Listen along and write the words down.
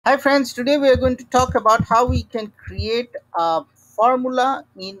Hi friends, today we are going to talk about how we can create a formula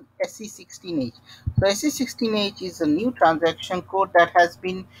in SE16H. So SE16H is a new transaction code that has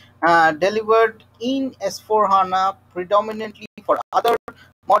been delivered in S4HANA predominantly for other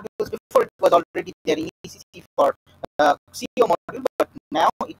modules. Before it was already there in ECC for CEO module, but now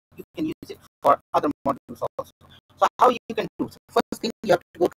you can use it for other modules also. So how you can do? So first thing, you have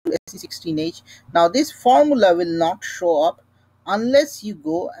to go to SE16H. Now this formula will not show up unless you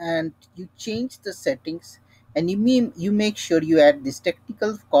go and you change the settings, and you make sure you add this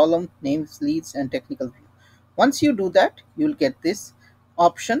technical column names, leads, and technical view. Once you do that, you will get this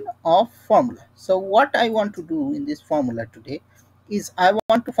option of formula. So what I want to do in this formula today is I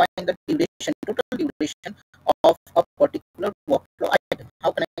want to find the total duration of a particular workflow item.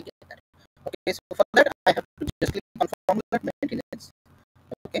 How can I get that? Okay, so for that I have to just click on formula maintenance.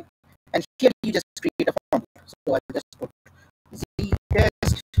 Okay, and here you just create a formula. So I just put z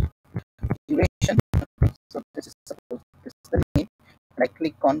test duration. So this is suppose this is the name, and I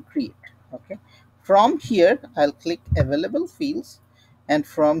click on create. Okay, from here I'll click available fields, and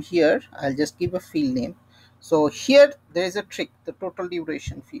from here I'll just give a field name. So here there is a trick, the total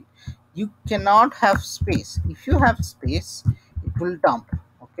duration field. You cannot have space. If you have space, it will dump.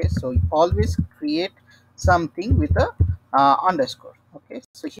 Okay, so you always create something with a underscore. Okay,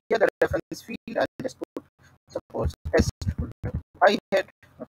 so here the reference field I'll just put suppose test I head.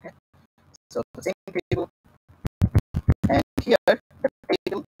 Okay, so the same table, and here the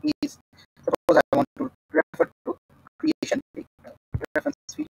table is, suppose I want to refer to creation date. Reference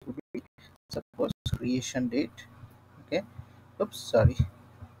field would be suppose creation date. Okay, oops, sorry,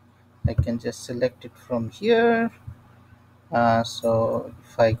 I can just select it from here. So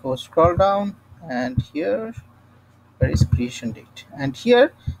if I go scroll down, and here where is creation date, and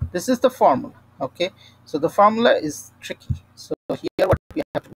here this is the formula. Okay, so the formula is tricky. So here what we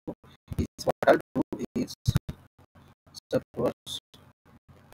have to do is, what I'll do is, suppose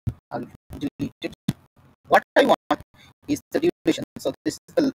I'll delete it. What I want is the duration. So this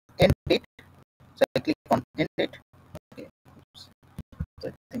is the end date. So I click on end date. Okay. Oops. So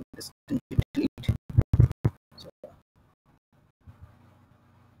I think this can be delete. So,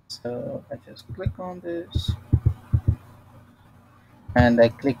 so I just click on this, and I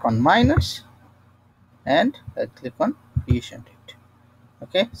click on minus, and I click on creation date.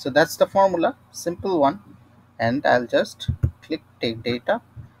 Okay, so that's the formula, simple one. And I'll just click take data.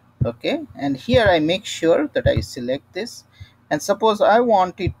 Okay, and here I make sure that I select this, and suppose I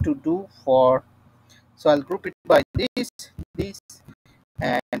want it to do for, so I'll group it by this,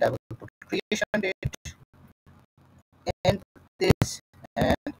 and I will put creation date and this,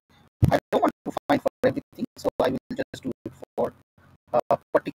 and I don't want to find for everything, so I will just do it for a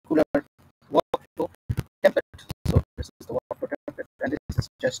particular workflow template. So this is the workflow template, and this is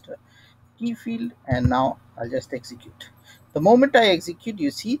just a key field, and now I'll just execute. The moment I execute,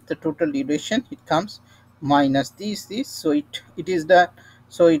 you see the total duration, it comes minus this, so it is the,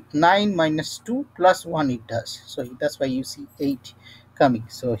 so it 9 minus 2 plus 1 it does, so that's why you see 8 coming.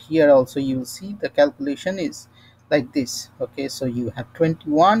 So here also you will see the calculation is like this. Okay, so you have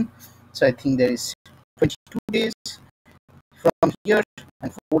 21, so I think there is 22 days from here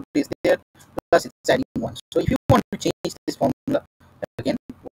and 4 days there, plus it's adding 1. So if you want to change this formula again,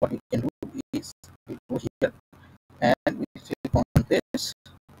 what you can do is we go here and we click on this,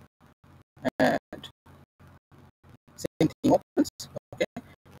 and same thing opens. Okay,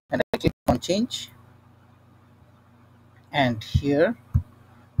 and I click on change, and here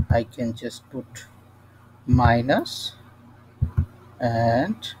I can just put minus,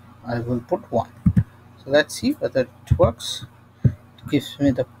 and I will put 1. So let's see whether it works. It gives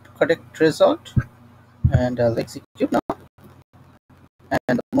me the correct result, and I'll execute now.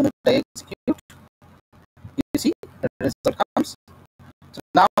 And the moment I execute, you see the result comes. So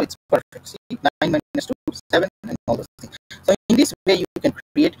now it's perfect. See, 9 minus 2, 7, and all those things. So in this way, you can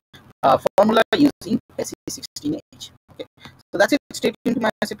create a formula using SE16H. Okay. So that's it. Stay tuned to my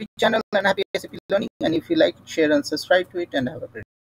SAP channel, and happy SAP learning. And if you like it, share and subscribe to it, and have a great day.